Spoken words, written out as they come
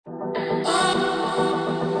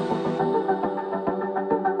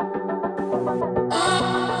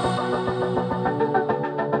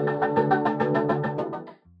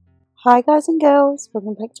Hi guys and girls,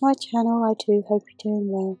 welcome back to my channel. I do hope you're doing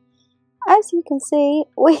well. As you can see,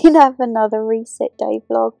 we have another reset day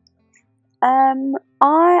vlog.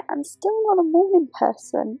 I am still not a morning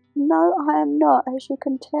person. No, I am not. As you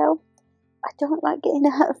can tell, I don't like getting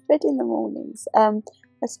out of bed in the mornings.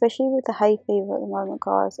 Especially with the hay fever at the moment,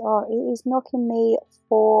 guys. Oh, it is knocking me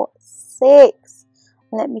for 6.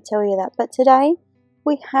 Let me tell you that. But today,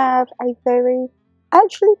 we have a very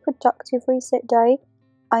actually productive reset day.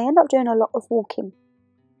 I end up doing a lot of walking.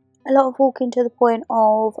 A lot of walking to the point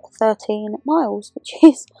of 13 miles, which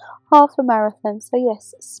is half a marathon. So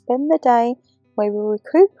yes, spend the day where we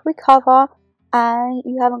recoup, recover, and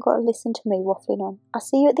you haven't got to listen to me waffling on. I'll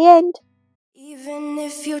see you at the end. Even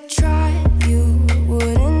if you tried, you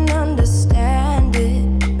wouldn't understand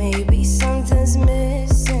it. Maybe something's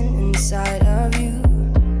missing inside of you.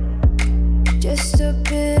 Just a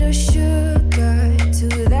bit of sugar to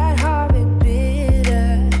that horrid bitter.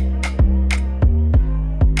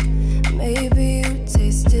 Maybe you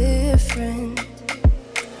taste different.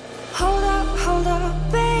 Hold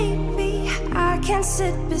up, baby. I can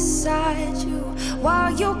sit beside you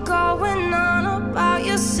while you're going on about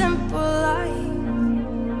your simple life.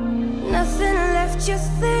 Nothing left you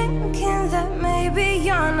thinking that maybe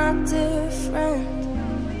you're not different.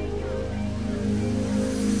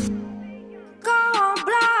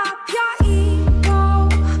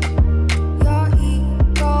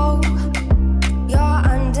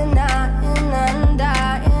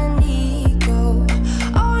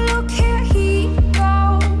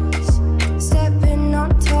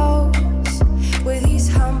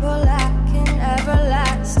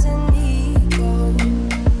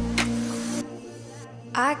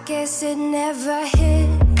 I guess it never hit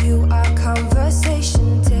you. Our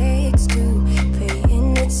conversation takes two,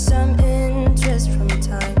 paying it some interest from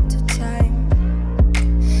time to time.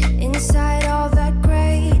 Inside all that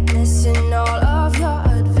greatness and all of your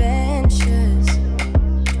adventures,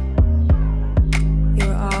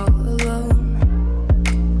 you're all alone.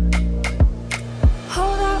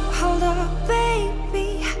 Hold up,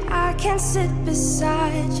 baby. I can sit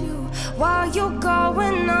beside you while you're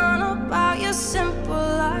going on about your simple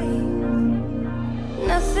life.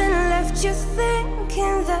 Nothing left you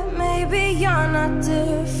thinking that maybe you're not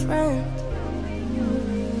different.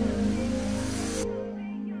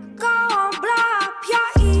 Go on, blow up your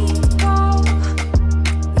ego,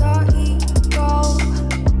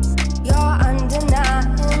 your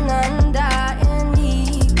undying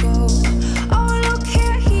ego. Oh, look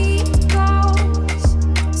here he goes,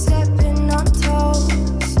 stepping on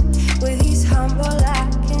toes with his humble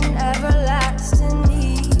and everlasting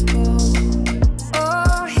ego.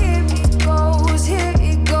 Oh, here he goes, here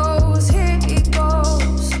he goes, here he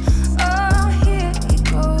goes. Oh, here he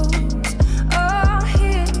goes, oh,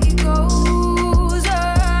 here he goes.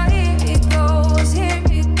 Oh, here he goes, here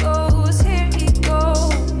he goes, here he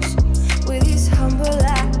goes with his humble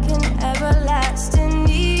and everlasting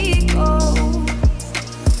ego.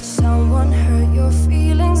 Someone hurt your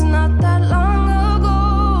feelings not that long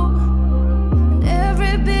ago.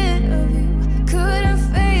 Every bit of you couldn't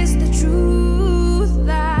face the truth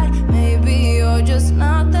that maybe you're just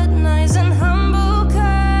not that nice and humble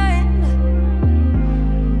kind.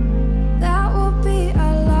 That would be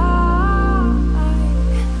a lie.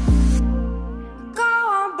 Go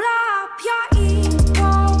on, blow up your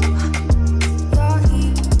ego,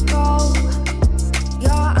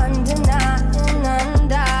 your undying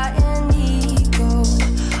ego.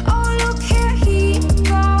 Oh, look here he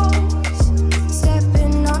goes,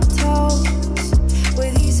 stepping on toes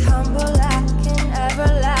with his humble and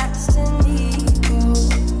everlasting ego.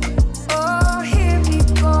 Oh, here he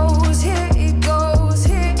goes, here he goes,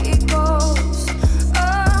 here he goes.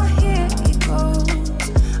 Oh, here he goes,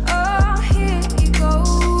 oh, here he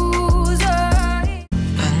goes. I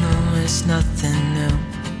know it's nothing new,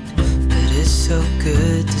 but it's so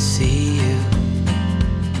good to see you.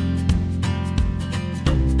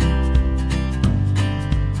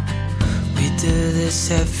 We do this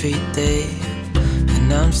every day,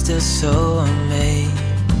 and I'm still so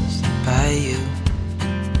amazed by you.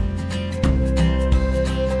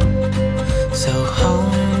 So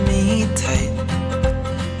hold me tight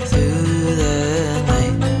through the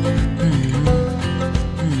night.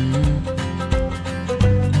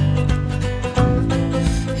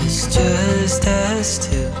 It's just us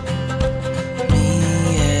two, me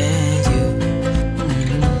and you.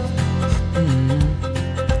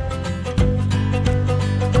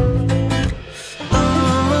 Oh,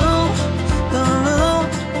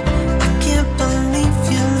 I can't believe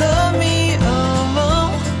you love me.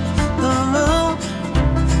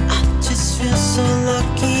 I just feel so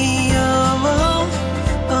lucky.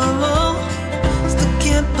 Oh,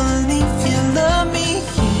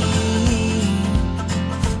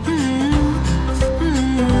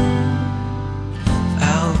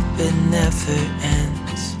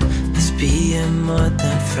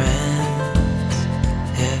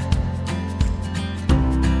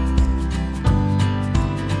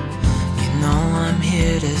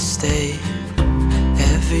 to stay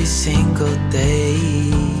every single day,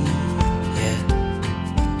 yeah.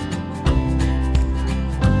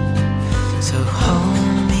 So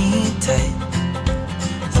hold me tight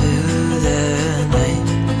through the night.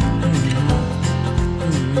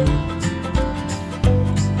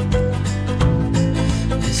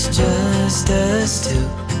 It's just us two,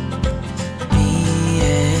 me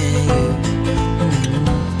and you.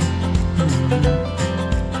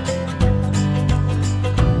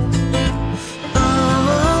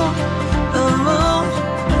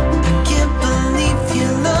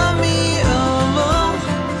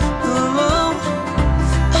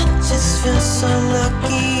 So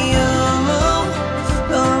lucky,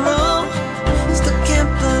 still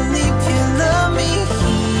can't believe you love me.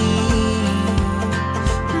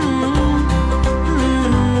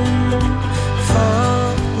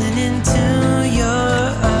 Falling into your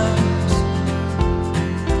arms,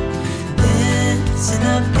 dancing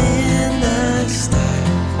up in the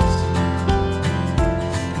stars.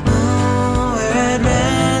 Oh, where I'd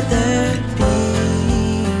rather be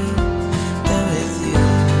than with you.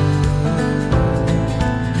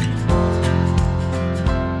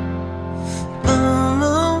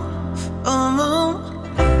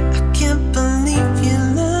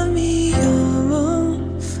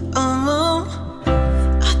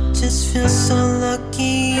 Feel so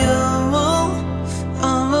lucky,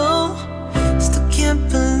 still can't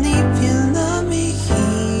believe you love me. I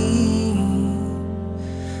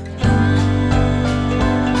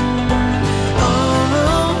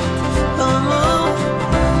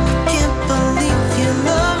can't believe you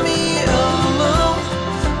love me.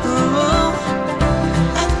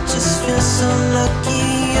 I just feel so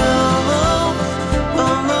lucky,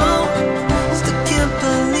 still can't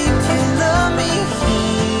believe you love me.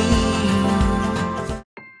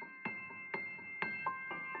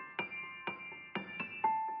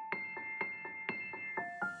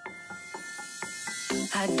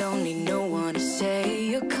 I don't need no one to say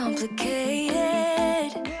you're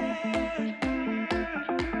complicated,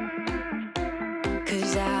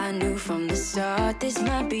 'cause I knew from the start this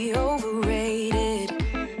might be overrated.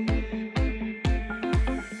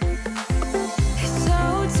 It's so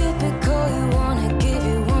typical, you wanna give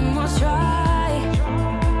it one more try,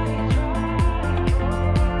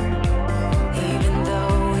 even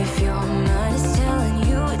though if your mind is telling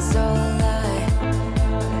you it's all a lie.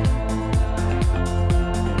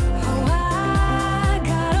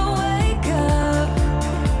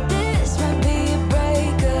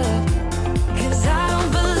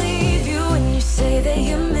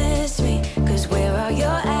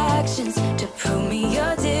 To prove me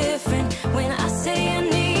you're different when I say I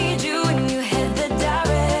need you and you head the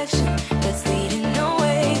direction that's leading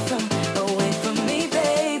away from me,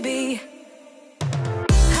 baby.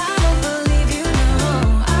 I don't believe you, no.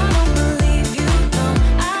 I don't believe you, no.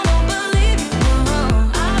 I don't believe you, no.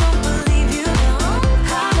 I don't believe you, no.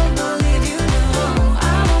 I don't believe you, no. I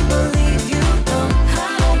don't believe you, no. I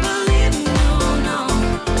don't believe you, no.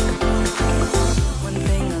 One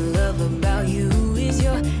thing I love about you is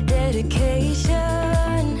your dedication.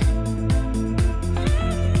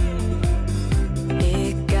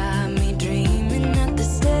 It got me dreaming at the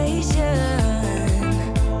station.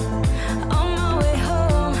 On my way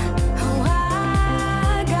home, oh, I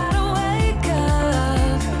gotta wake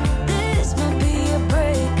up. This might be a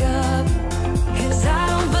breakup, 'cause I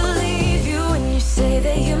don't believe you when you say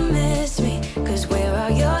that you miss me. 'Cause where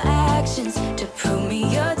are your actions to prove me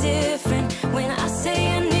you're different when I say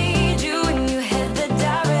I need you and you head the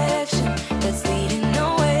direction that's leading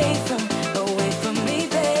away from me,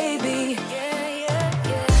 baby. Yeah, yeah,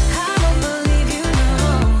 yeah. I don't believe you, no.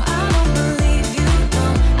 I don't believe you, no.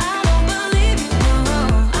 I don't believe you, no.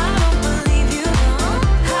 I don't believe you, no.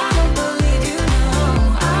 I don't believe you, no.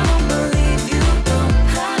 I don't believe you, no.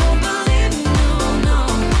 I don't believe you, no, no.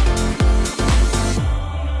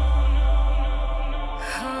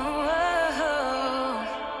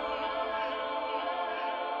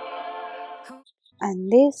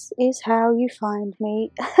 And this is how you find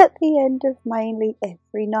me at the end of mainly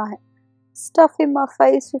every night. Stuffing my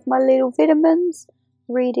face with my little vitamins,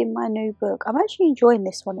 reading my new book. I'm actually enjoying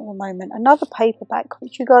this one at the moment. Another paperback,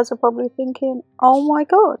 which you guys are probably thinking, oh my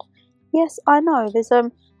god. Yes, I know, there's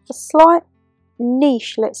a slight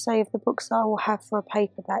niche, let's say, of the books that I will have for a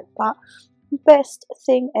paperback, but the best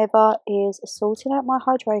thing ever is sorting out my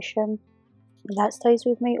hydration. And that stays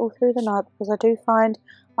with me all through the night, because I do find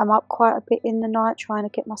I'm up quite a bit in the night trying to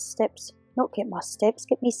get my steps not get my steps,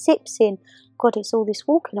 get me sips in. God, it's all this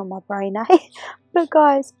walking on my brain, eh? But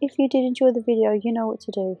guys, if you did enjoy the video, you know what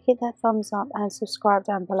to do. Hit that thumbs up and subscribe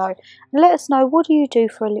down below. And let us know, what do you do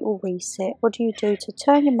for a little reset? What do you do to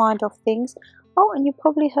turn your mind off things? Oh, and you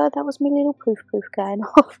probably heard that was my little poof poof going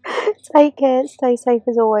off. Take care, stay safe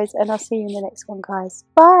as always, and I'll see you in the next one, guys.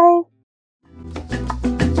 Bye!